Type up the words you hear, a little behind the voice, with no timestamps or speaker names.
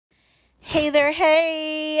Hey there,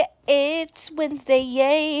 hey, it's Wednesday,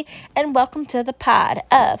 yay, and welcome to the pod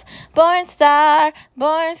of Born Star,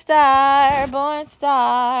 Born Star, Born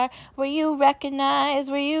Star, where you recognize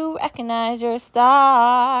you're a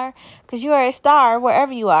star, because you are a star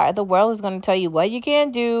wherever you are. The world is going to tell you what you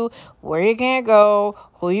can't do, where you can't go,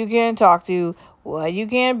 who you can't talk to, what you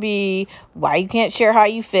can't be, why you can't share how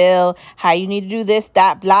you feel, how you need to do this,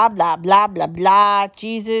 that, blah, blah, blah, blah, blah,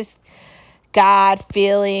 Jesus, God,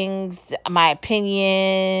 feelings, my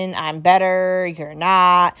opinion, I'm better, you're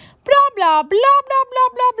not, blah, blah, blah, blah, blah,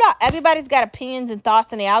 blah, blah. Everybody's got opinions and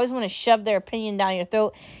thoughts, and they always want to shove their opinion down your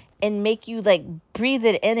throat and make you, breathe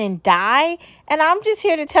it in and die. And I'm just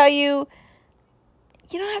here to tell you,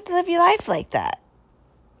 you don't have to live your life like that.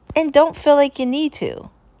 And don't feel like you need to.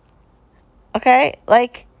 Okay?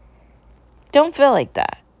 Don't feel like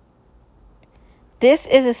that. This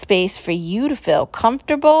is a space for you to feel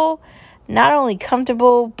comfortable, not only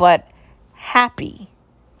comfortable, but happy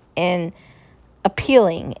and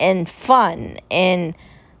appealing and fun and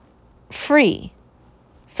free.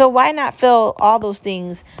 So why not feel all those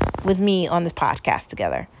things with me on this podcast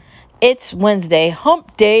together? It's Wednesday,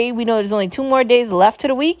 hump day. We know there's only 2 more days left to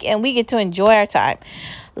the week and we get to enjoy our time.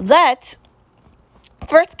 Let's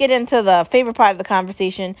first get into the favorite part of the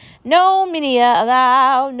conversation. No media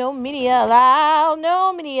allowed, no media allowed,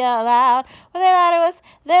 no media allowed. Well,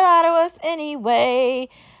 they lie to us anyway.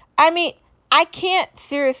 I mean, I can't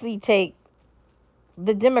seriously take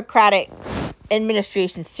the Democratic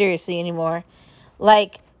administration seriously anymore.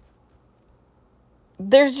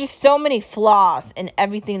 There's just so many flaws in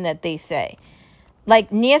everything that they say.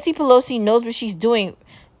 Nancy Pelosi knows what she's doing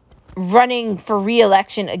running for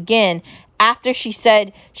re-election again after she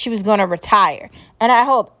said she was going to retire. And I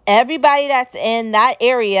hope everybody that's in that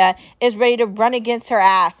area is ready to run against her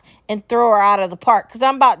ass and throw her out of the park, because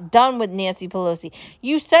I'm about done with Nancy Pelosi.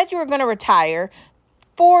 You said you were going to retire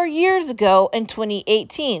 4 years ago in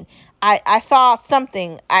 2018. I saw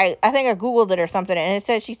something. I think I Googled it or something, and it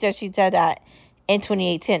said she said that in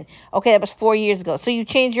 2018. Okay, that was 4 years ago. So you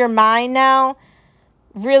changed your mind now?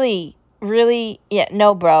 Really? Really? Yeah,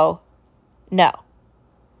 no, bro. No.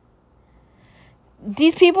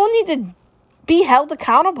 These people need to be held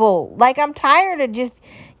accountable. I'm tired of just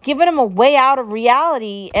giving them a way out of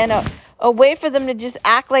reality and a way for them to just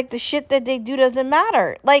act like the shit that they do doesn't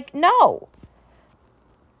matter. No.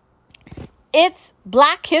 It's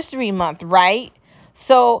Black History Month, right?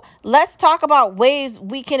 So let's talk about ways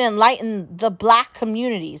we can enlighten the black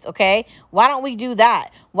communities, okay? Why don't we do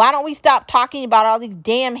that? Why don't we stop talking about all these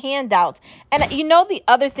damn handouts? And you know the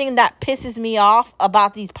other thing that pisses me off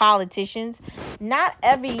about these politicians? Not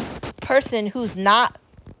every person who's not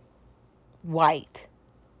white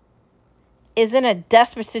is in a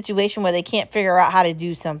desperate situation where they can't figure out how to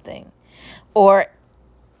do something or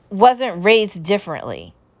wasn't raised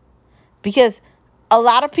differently. Because a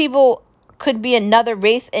lot of people could be another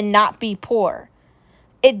race and not be poor.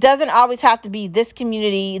 It doesn't always have to be this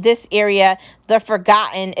community, this area, the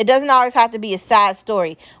forgotten. It doesn't always have to be a sad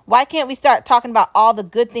story. Why can't we start talking about all the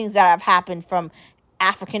good things that have happened from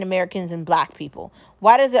African Americans and black people?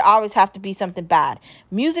 Why does it always have to be something bad?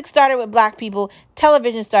 Music started with black people,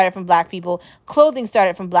 television started from black people, clothing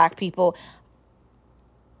started from black people.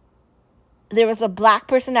 There was a black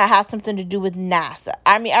person that had something to do with NASA.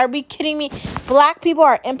 I mean, are we kidding me? Black people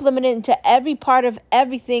are implemented into every part of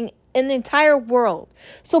everything in the entire world.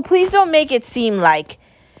 So please don't make it seem like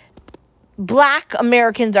black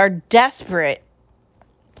Americans are desperate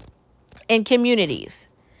in communities.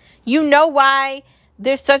 You know why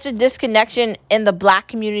there's such a disconnection in the black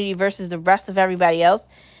community versus the rest of everybody else?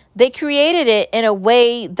 They created it in a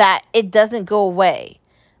way that it doesn't go away.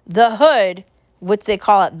 The hood, which they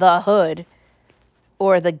call it the hood,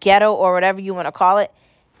 or the ghetto, or whatever you want to call it,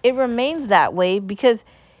 it remains that way because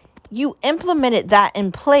you implemented that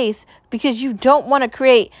in place because you don't want to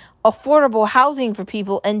create affordable housing for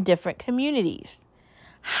people in different communities.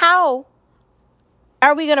 How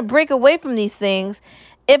are we going to break away from these things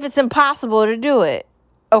if it's impossible to do it?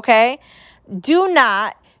 Okay? Do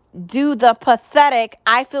not do the pathetic,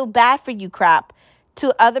 I feel bad for you crap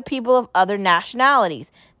to other people of other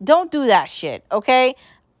nationalities. Don't do that shit, okay?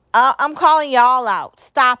 I'm calling y'all out.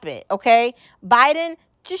 Stop it, okay? Biden,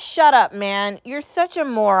 just shut up, man. You're such a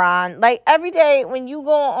moron. Every day when you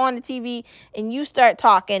go on the TV and you start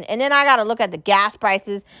talking, and then I got to look at the gas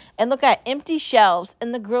prices and look at empty shelves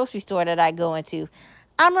in the grocery store that I go into,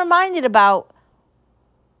 I'm reminded about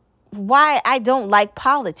why I don't like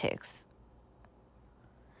politics.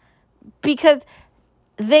 Because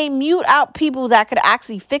they mute out people that could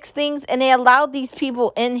actually fix things, and they allowed these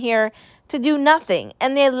people in here to do nothing,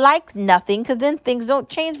 and they like nothing because then things don't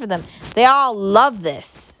change for them. They all love this.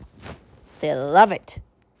 They love it.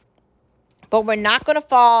 But we're not going to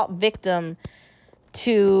fall victim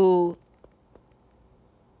to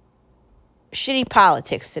shitty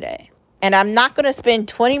politics today. And I'm not going to spend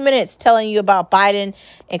 20 minutes telling you about Biden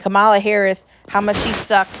and Kamala Harris, how much she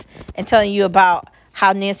sucks, and telling you about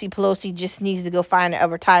how Nancy Pelosi just needs to go find a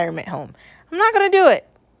retirement home. I'm not going to do it.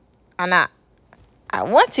 I'm not. I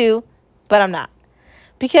want to, but I'm not.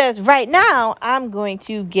 Because right now, I'm going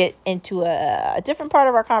to get into a different part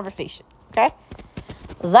of our conversation. Okay?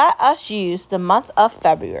 Let us use the month of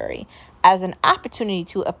February as an opportunity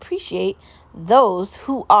to appreciate those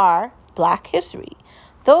who are Black history,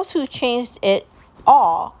 those who changed it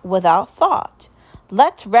all without thought.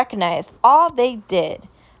 Let's recognize all they did.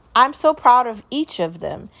 I'm so proud of each of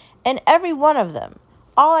them and every one of them.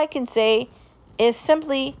 All I can say is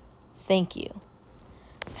simply thank you.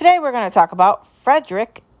 Today we're going to talk about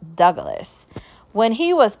Frederick Douglass. When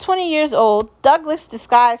he was 20 years old, Douglass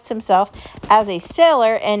disguised himself as a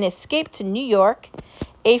sailor and escaped to New York,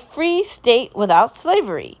 a free state without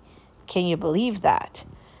slavery. Can you believe that?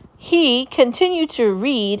 He continued to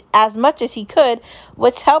read as much as he could,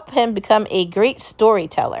 which helped him become a great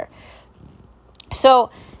storyteller.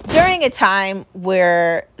 So, during a time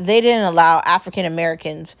where they didn't allow African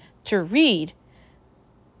Americans to read,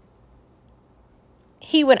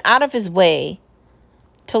 he went out of his way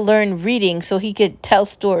to learn reading so he could tell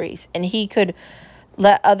stories and he could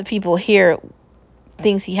let other people hear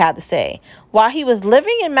things he had to say. While he was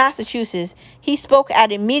living in Massachusetts, he spoke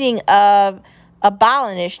at a meeting of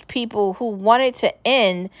abolitionist people who wanted to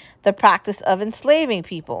end the practice of enslaving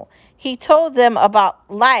people. He told them about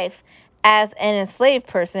life as an enslaved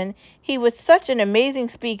person. He was such an amazing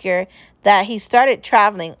speaker that he started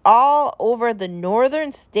traveling all over the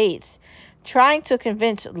northern states, trying to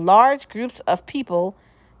convince large groups of people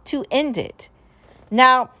to end it.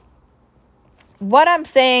 Now, what I'm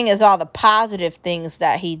saying is all the positive things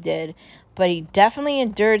that he did, but he definitely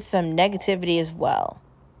endured some negativity as well.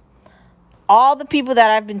 All the people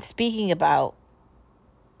that I've been speaking about,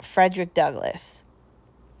 Frederick Douglass,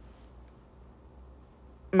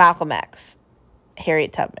 Malcolm X,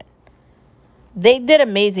 Harriet Tubman, they did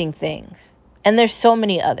amazing things. And there's so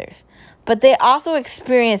many others. But they also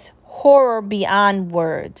experienced horror beyond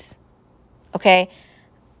words. Okay?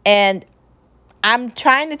 And I'm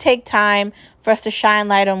trying to take time for us to shine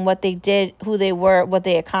light on what they did, who they were, what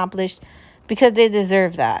they accomplished, because they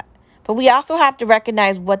deserve that. But we also have to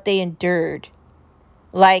recognize what they endured.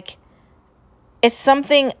 Like, it's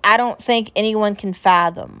something I don't think anyone can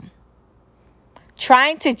fathom.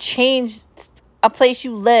 Trying to change a place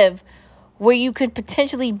you live where you could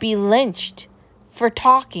potentially be lynched for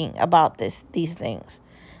talking about these things.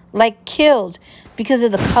 Like killed because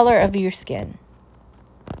of the color of your skin.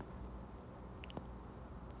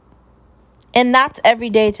 And that's every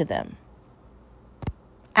day to them.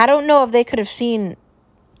 I don't know if they could have seen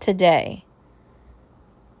today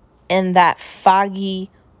in that foggy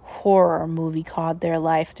horror movie called Their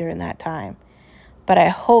Life during that time. But I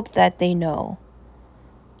hope that they know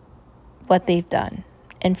what they've done.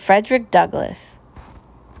 And Frederick Douglass,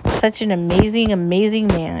 such an amazing, amazing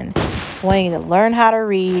man, wanting to learn how to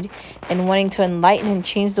read and wanting to enlighten and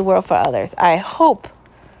change the world for others. I hope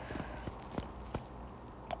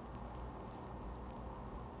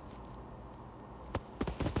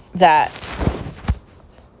that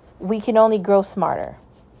we can only grow smarter.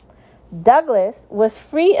 Douglass was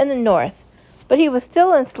free in the North, but he was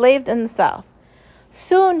still enslaved in the South.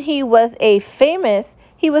 Soon he was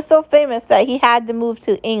so famous that he had to move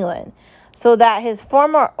to England so that his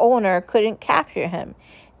former owner couldn't capture him.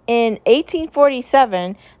 In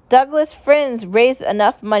 1847, Douglass' friends raised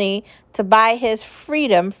enough money to buy his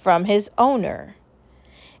freedom from his owner,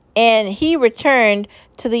 and he returned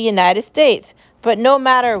to the United States. But no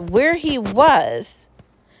matter where he was,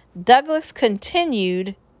 Douglass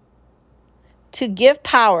continued to give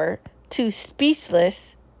power to speechless,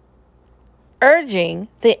 urging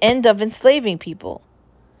the end of enslaving people.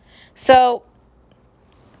 So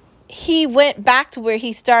he went back to where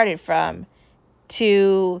he started from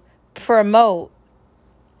to promote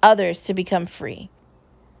others to become free.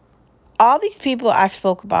 All these people I've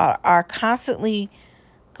spoke about are constantly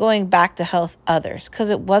going back to help others because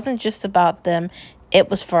it wasn't just about them, it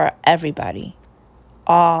was for everybody,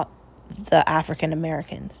 all the African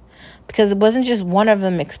Americans, because it wasn't just one of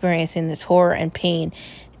them experiencing this horror and pain,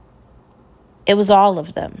 it was all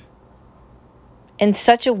of them, in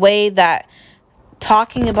such a way that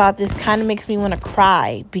talking about this kind of makes me want to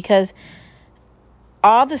cry, because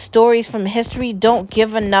all the stories from history don't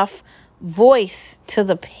give enough voice to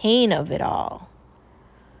the pain of it all.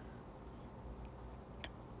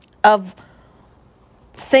 of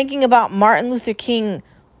thinking about Martin Luther King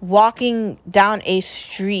walking down a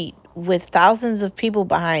street with thousands of people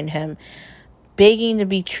behind him, begging to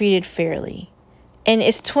be treated fairly. And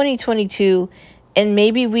it's 2022, and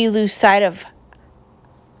maybe we lose sight of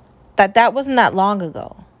that wasn't that long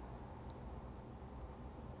ago.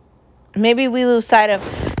 Maybe we lose sight of,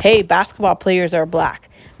 hey, basketball players are black.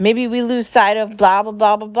 Maybe we lose sight of blah, blah,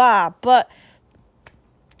 blah, blah, blah. But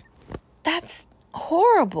that's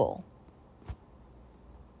horrible.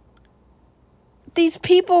 These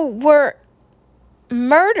people were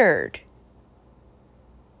murdered,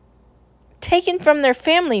 taken from their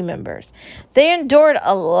family members. They endured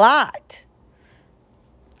a lot,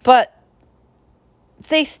 but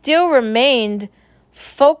they still remained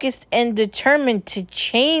focused and determined to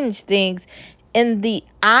change things in the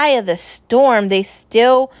eye of the storm. They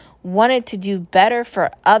still wanted to do better for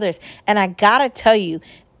others. And I gotta tell you,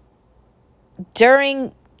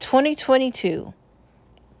 during 2022,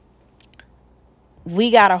 we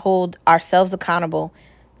gotta hold ourselves accountable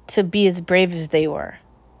to be as brave as they were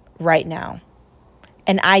right now.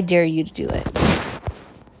 And I dare you to do it.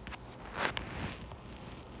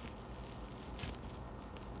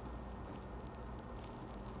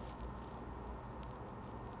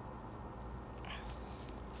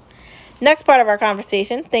 Next part of our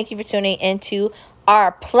conversation, thank you for tuning into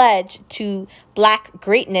our pledge to Black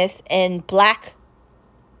greatness and Black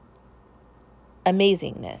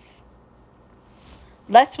amazingness.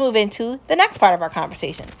 Let's move into the next part of our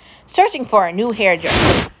conversation, searching for a new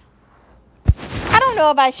hairdresser. I don't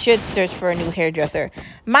know if I should search for a new hairdresser.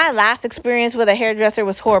 My last experience with a hairdresser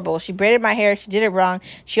was horrible. She braided my hair. She did it wrong.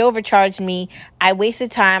 She overcharged me. I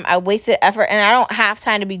wasted time. I wasted effort. And I don't have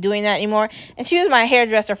time to be doing that anymore. And she was my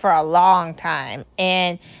hairdresser for a long time.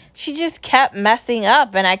 And she just kept messing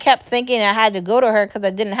up. And I kept thinking I had to go to her because I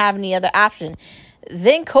didn't have any other option.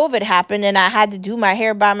 Then COVID happened and I had to do my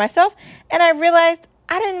hair by myself. And I realized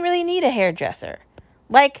I didn't really need a hairdresser.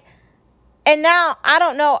 And now I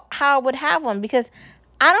don't know how I would have one because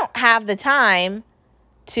I don't have the time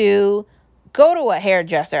to go to a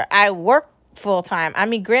hairdresser. I work full time. I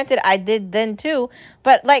mean, granted, I did then too,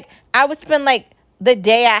 but I would spend the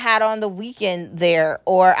day I had on the weekend there,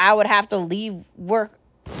 or I would have to leave work.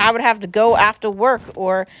 I would have to go after work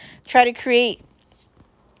or try to create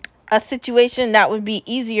a situation that would be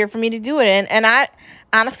easier for me to do it in. And I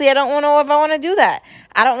honestly, I don't know if I want to do that.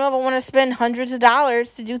 I don't know if I want to spend hundreds of dollars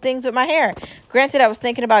to do things with my hair. Granted, I was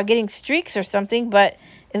thinking about getting streaks or something, but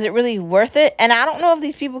is it really worth it? And I don't know if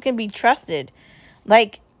these people can be trusted.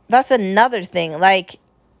 That's another thing. I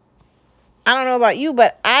don't know about you,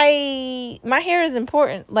 but my hair is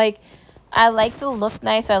important. I like to look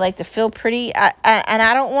nice. I like to feel pretty. And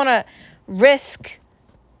I don't want to risk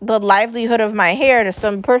the livelihood of my hair to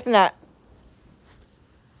some person that,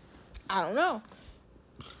 I don't know.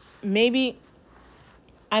 Maybe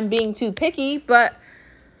I'm being too picky, but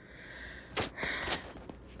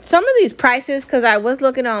some of these prices, because I was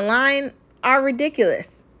looking online, are ridiculous.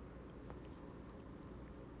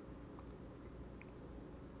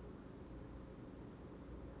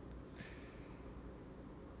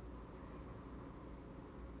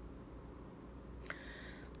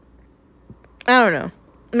 I don't know.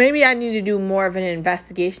 Maybe I need to do more of an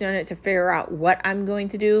investigation on it to figure out what I'm going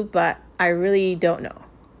to do, but I really don't know.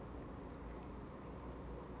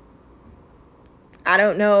 I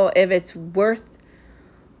don't know if it's worth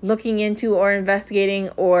looking into or investigating,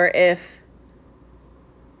 or if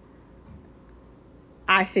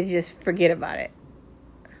I should just forget about it.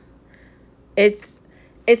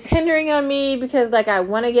 It's hindering on me because I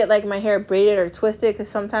want to get my hair braided or twisted, because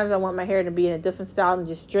sometimes I want my hair to be in a different style than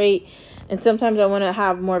just straight, and sometimes I want to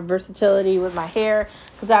have more versatility with my hair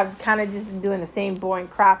because I've kind of just been doing the same boring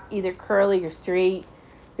crap, either curly or straight,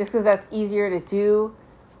 just because that's easier to do.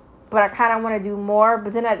 But I kind of want to do more,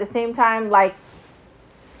 but then at the same time,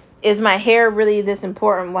 is my hair really this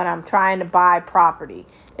important when I'm trying to buy property?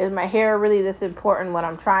 Is my hair really this important when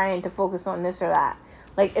I'm trying to focus on this or that?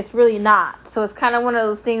 It's really not. So it's kind of one of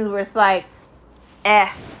those things where it's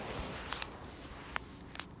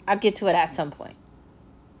I'll get to it at some point.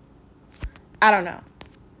 I don't know.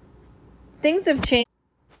 Things have changed.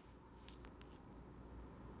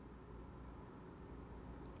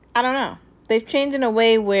 I don't know. They've changed in a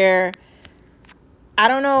way where I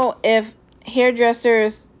don't know if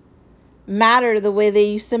hairdressers matter the way they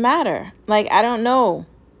used to matter. I don't know.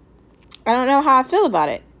 I don't know how I feel about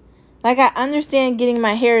it. I understand getting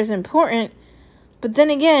my hair is important, but then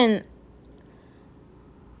again,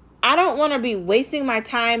 I don't want to be wasting my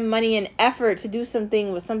time, money, and effort to do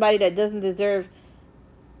something with somebody that doesn't deserve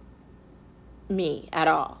me at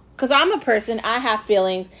all. Because I'm a person, I have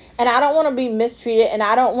feelings, And I don't want to be mistreated, and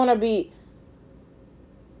I don't want to be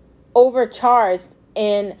overcharged,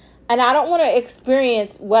 and I don't want to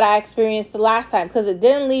experience what I experienced the last time, because it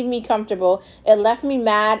didn't leave me comfortable. It left me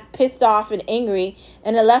mad, pissed off, and angry,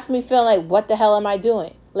 and it left me feeling like, what the hell am I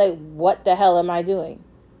doing? Like, what the hell am I doing?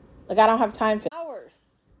 Like, I don't have time for hours.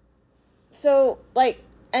 So, like,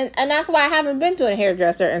 and that's why I haven't been to a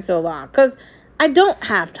hairdresser in so long, because I don't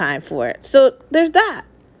have time for it. So there's that.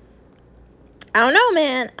 I don't know,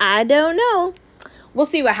 man. I don't know. We'll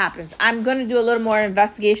see what happens. I'm going to do a little more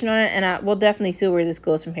investigation on it, and we'll definitely see where this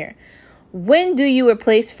goes from here. When do you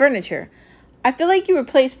replace furniture? I feel like you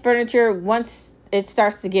replace furniture once it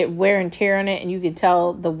starts to get wear and tear on it, and you can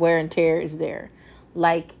tell the wear and tear is there.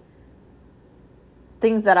 Like,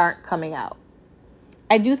 things that aren't coming out.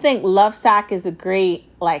 I do think Lovesac is a great,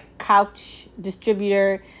 like, couch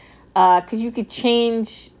distributor, because you could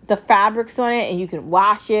change the fabrics on it and you can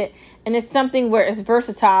wash it, and it's something where it's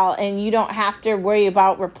versatile and you don't have to worry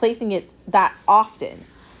about replacing it that often.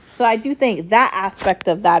 So I do think that aspect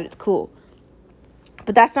of that is cool,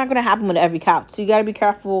 but that's not going to happen with every couch. So you got to be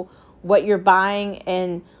careful what you're buying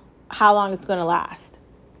and how long it's going to last.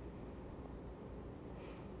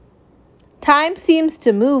 Time seems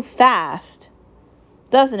to move fast,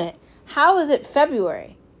 doesn't it? How is it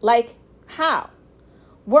February? Like, how?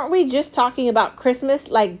 Weren't we just talking about Christmas?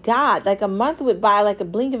 Like, God, like a month went by like a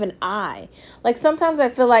blink of an eye. Like, sometimes I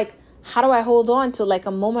feel like, how do I hold on to like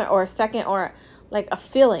a moment or a second or like a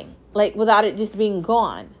feeling, like without it just being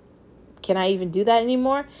gone? Can I even do that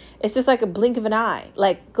anymore? It's just like a blink of an eye,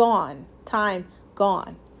 like gone, time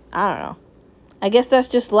gone. I don't know. I guess that's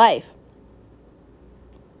just life.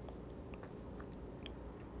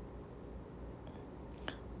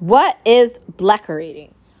 What is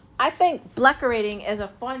bleckerating? I think bleckerating is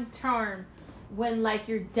a fun term when like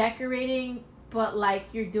you're decorating, but like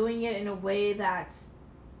you're doing it in a way that's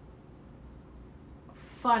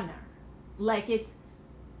funner. Like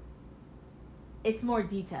it's more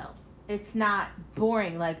detailed. It's not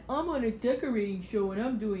boring like, I'm on a decorating show and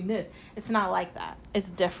I'm doing this. It's not like that. It's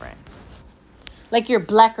different. Like you're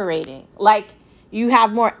bleckerating. Like you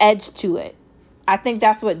have more edge to it. I think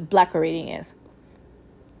that's what bleckerating is.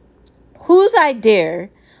 Whose idea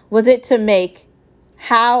was it to make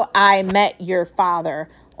How I Met Your Father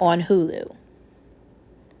on Hulu?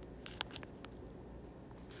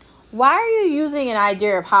 Why are you using an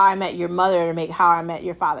idea of How I Met Your Mother to make How I Met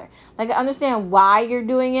Your Father? Like, I understand why you're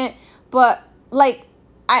doing it, but like,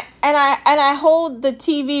 I hold the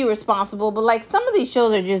TV responsible, but like some of these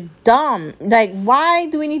shows are just dumb. Like, why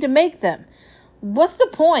do we need to make them? What's the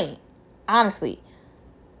point? Honestly.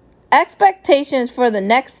 Expectations for the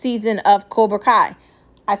next season of Cobra Kai.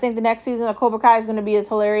 I think the next season of Cobra Kai is going to be as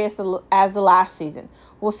hilarious as the last season.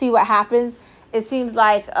 We'll see what happens. It seems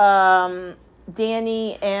like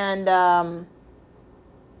Danny and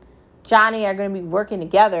Johnny are going to be working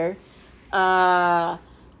together. I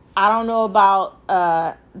don't know about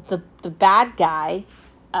the bad guy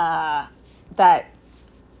that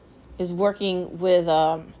is working with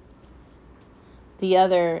the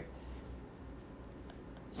other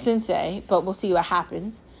sensei, but we'll see what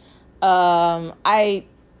happens. I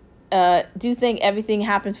do think everything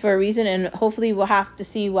happens for a reason, and hopefully we'll have to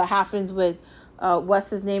see what happens with what's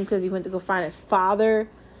his name, because he went to go find his father.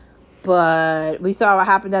 But we saw what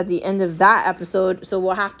happened at the end of that episode, so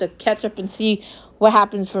we'll have to catch up and see what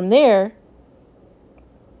happens from there.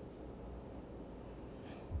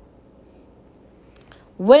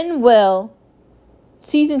 When will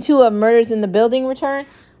season 2 of Murders in the Building return?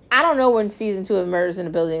 I don't know when season 2 of Murders in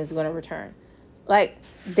the Building is going to return. Like,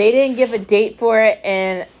 they didn't give a date for it,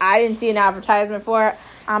 and I didn't see an advertisement for it.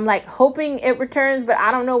 I'm like hoping it returns, but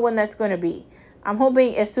I don't know when that's going to be. I'm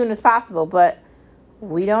hoping as soon as possible, but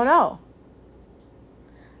we don't know.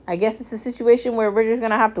 I guess it's a situation where we're just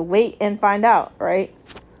going to have to wait and find out, right?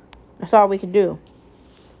 That's all we can do.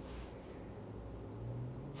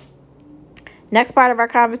 Next part of our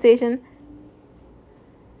conversation.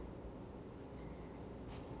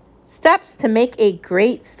 Steps to make a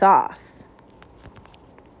great sauce.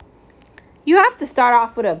 You have to start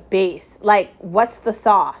off with a base. Like, what's the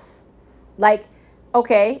sauce? Like,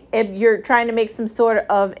 okay, if you're trying to make some sort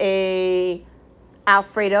of a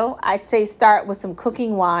Alfredo, I'd say start with some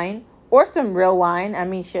cooking wine or some real wine. I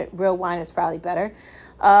mean, shit, real wine is probably better.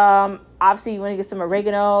 Obviously, you want to get some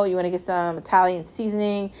oregano. You want to get some Italian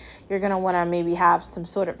seasoning. You're going to want to maybe have some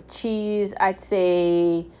sort of cheese. I'd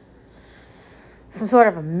say some sort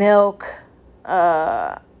of a milk.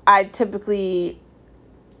 I typically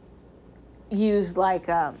use like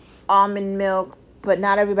almond milk, but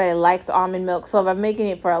not everybody likes almond milk. So if I'm making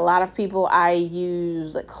it for a lot of people, I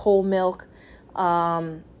use like whole milk.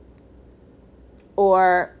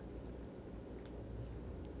 or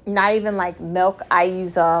not even like milk. I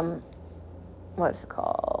use what's it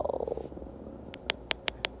called?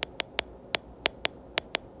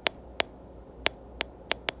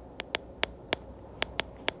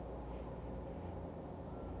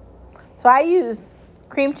 So I use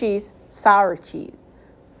cream cheese, sour cheese,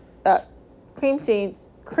 uh, cream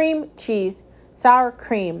cheese, sour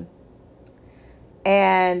cream,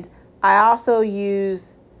 and I also use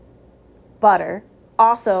butter.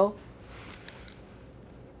 Also,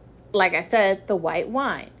 like I said, the white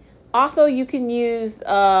wine. Also, you can use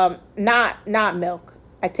not milk.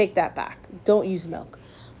 I take that back. Don't use milk.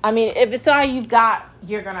 I mean, if it's all you've got,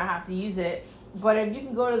 you're gonna have to use it. But if you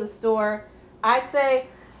can go to the store, I'd say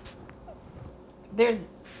there's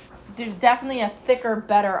there's definitely a thicker,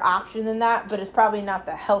 better option than that, but it's probably not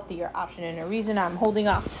the healthier option. And the reason I'm holding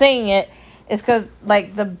off saying it is because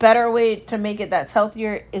like the better way to make it that's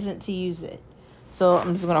healthier isn't to use it. So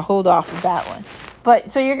I'm just gonna hold off with that one.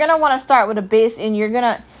 But so you're gonna want to start with a base, and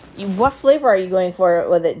what flavor are you going for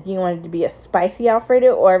with it? Do you want it to be a spicy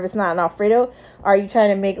Alfredo, or if it's not an Alfredo, are you trying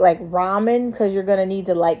to make like ramen? Because you're gonna need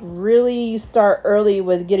to like really start early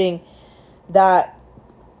with getting that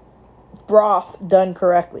broth done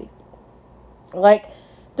correctly. Like,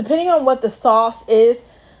 depending on what the sauce is,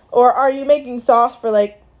 or are you making sauce for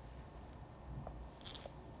like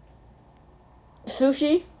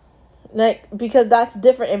sushi? Like, because that's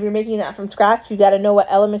different. If you're making that from scratch, you got to know what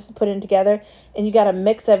elements to put in together, and you got to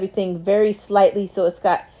mix everything very slightly so it's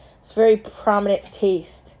very prominent taste.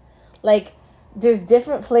 Like, there's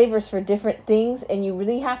different flavors for different things, and you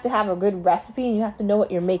really have to have a good recipe, and you have to know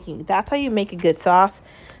what you're making. That's how you make a good sauce.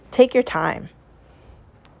 Take your time.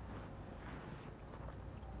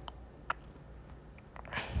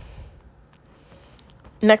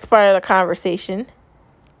 Next part of the conversation.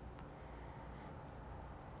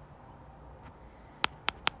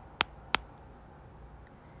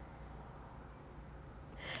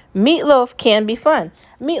 Meatloaf can be fun.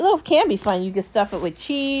 Meatloaf can be fun. You can stuff it with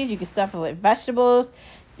cheese. You can stuff it with vegetables.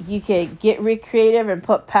 You could get recreative and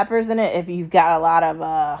put peppers in it if you've got a lot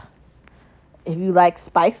of if you like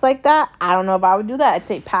spice like that. I don't know if I would do that. I'd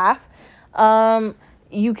say pass. Um,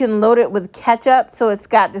 you can load it with ketchup so it's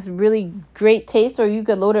got this really great taste, or you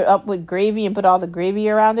could load it up with gravy and put all the gravy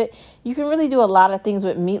around it. You can really do a lot of things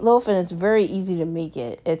with meatloaf, and it's very easy to make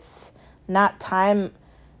it. Not time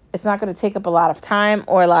it's not going to take up a lot of time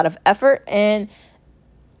or a lot of effort, and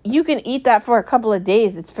you can eat that for a couple of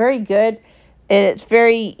days. It's very good, and it's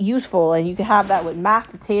very useful, and you can have that with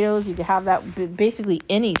mashed potatoes. You can have that with basically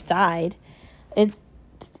any side. It's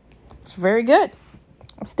it's very good.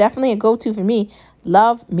 It's definitely a go-to for me.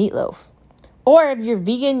 Love meatloaf. Or if you're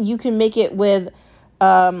vegan, you can make it with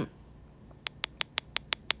um,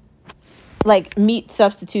 like meat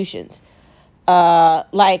substitutions,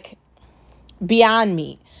 like Beyond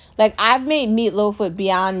Meat. Like I've made meatloaf with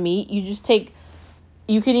Beyond Meat.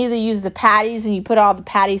 You can either use the patties and you put all the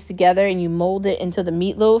patties together and you mold it into the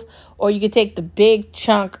meatloaf, or you could take the big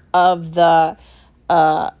chunk of the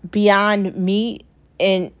Beyond Meat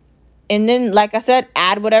and then, like I said,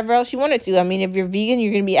 add whatever else you wanted to. I mean, if you're vegan,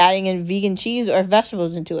 you're gonna be adding in vegan cheese or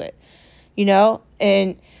vegetables into it,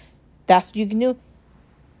 and that's what you can do.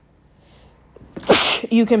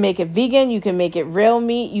 You can make it vegan, you can make it real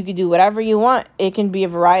meat, you can do whatever you want. It can be a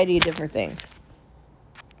variety of different things.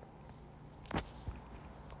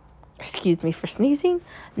 Excuse me for sneezing.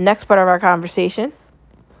 Next part of our conversation.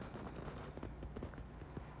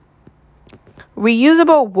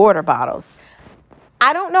 Reusable water bottles.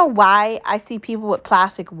 I don't know why I see people with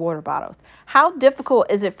plastic water bottles. How difficult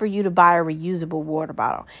is it for you to buy a reusable water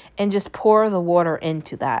bottle and just pour the water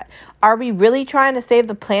into that? Are we really trying to save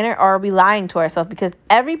the planet, or are we lying to ourselves? Because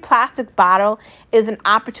every plastic bottle is an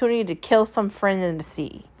opportunity to kill some friend in the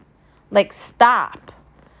sea. Like, stop.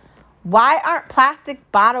 Why aren't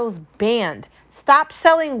plastic bottles banned? Stop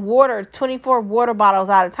selling water, 24 water bottles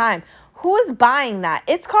at a time. Who is buying that?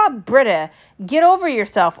 It's called Brita. Get over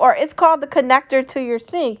yourself. Or it's called the connector to your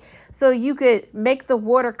sink so you could make the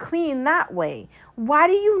water clean that way. Why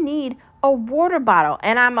do you need a water bottle?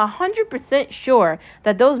 And I'm 100% sure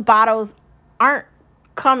that those bottles aren't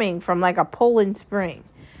coming from like a Poland Spring.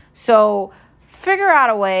 So figure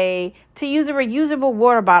out a way to use a reusable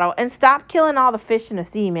water bottle and stop killing all the fish in the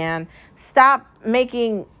sea, man. Stop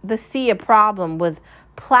making the sea a problem with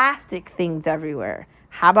plastic things everywhere.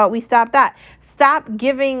 How about we stop that? Stop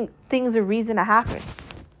giving things a reason to happen.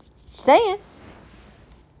 Saying.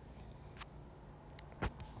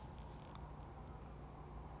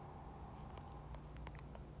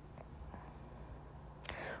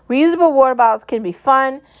 Reusable water bottles can be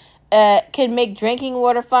fun. can make drinking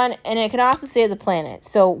water fun, and it can also save the planet.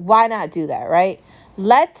 So why not do that, right?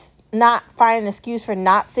 Let's not find an excuse for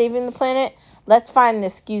not saving the planet. Let's find an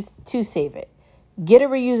excuse to save it. Get a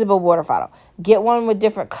reusable water bottle. Get one with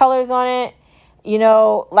different colors on it.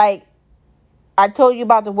 Like I told you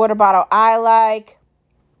about the water bottle I like.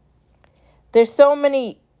 There's so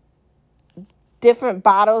many different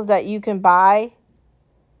bottles that you can buy.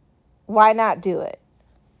 Why not do it?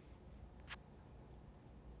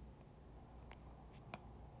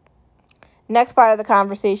 Next part of the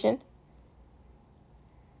conversation.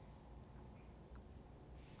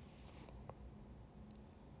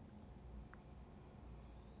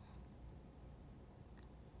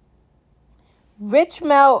 Rich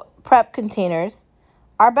melt prep containers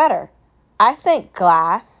are better. I think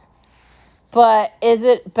glass, but is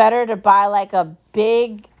it better to buy like a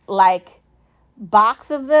big box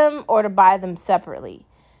of them or to buy them separately?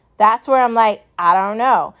 That's where I'm like, I don't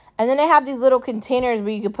know. And then they have these little containers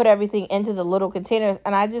where you can put everything into the little containers,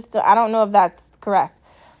 and I don't know if that's correct.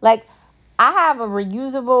 Like, I have a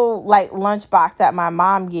reusable lunchbox that my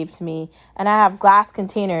mom gave to me, and I have glass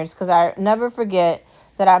containers because I never forget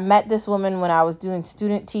that I met this woman when I was doing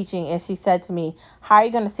student teaching, and she said to me, "How are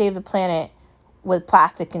you going to save the planet with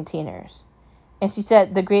plastic containers?" And she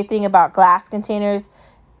said the great thing about glass containers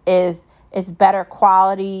is it's better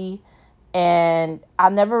quality, and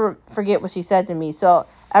I'll never forget what she said to me. So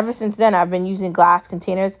ever since then, I've been using glass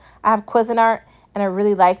containers. I have Cuisinart, and I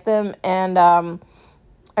really like them, and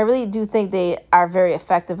I really do think they are very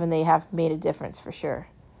effective, and they have made a difference for sure.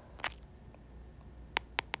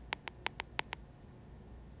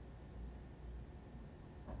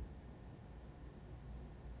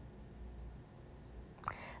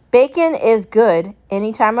 Bacon is good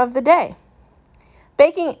any time of the day.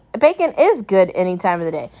 Bacon is good any time of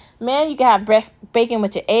the day. Man, you can have bacon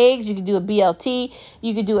with your eggs. You can do a BLT.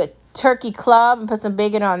 You could do a turkey club and put some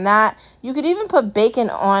bacon on that. You could even put bacon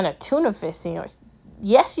on a tuna fish sandwich.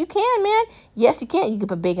 Yes, you can, man. Yes, you can. You can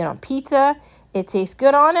put bacon on pizza. It tastes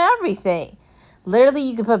good on everything. Literally,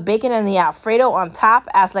 you can put bacon in the Alfredo on top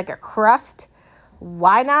as like a crust.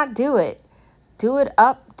 Why not do it? Do it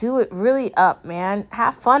up. Do it really up, man.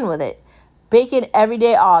 Have fun with it. Bacon every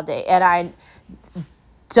day, all day. And I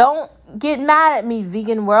don't get mad at me,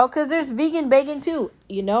 vegan world, because there's vegan bacon too.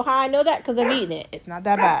 You know how I know that? Because I've eaten it. It's not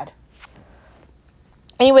that bad.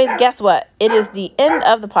 Anyways, guess what? It is the end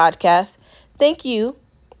of the podcast. Thank you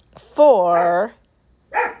for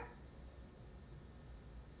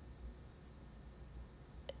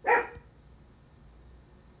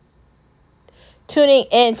tuning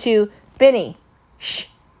into Benny. Shh.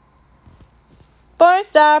 Born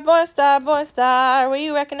star, born star, born star. Where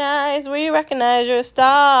you recognize you're a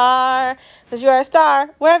star. Because you are a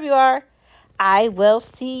star, wherever you are. I will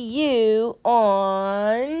see you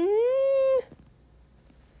on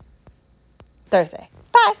Thursday.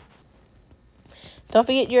 Bye. Don't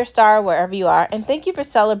forget you're a star wherever you are. And thank you for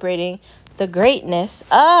celebrating the greatness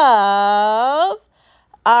of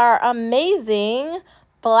our amazing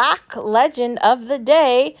Black legend of the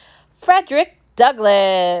day, Frederick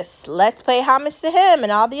Douglass. Let's pay homage to him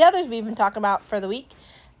and all the others we've been talking about for the week.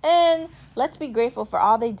 And let's be grateful for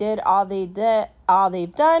all they did, all they've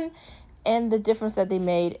done, and the difference that they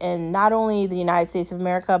made in not only the United States of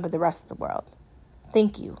America, but the rest of the world.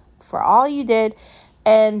 Thank you for all you did.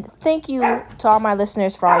 And thank you to all my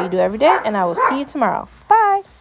listeners for all you do every day. And I will see you tomorrow.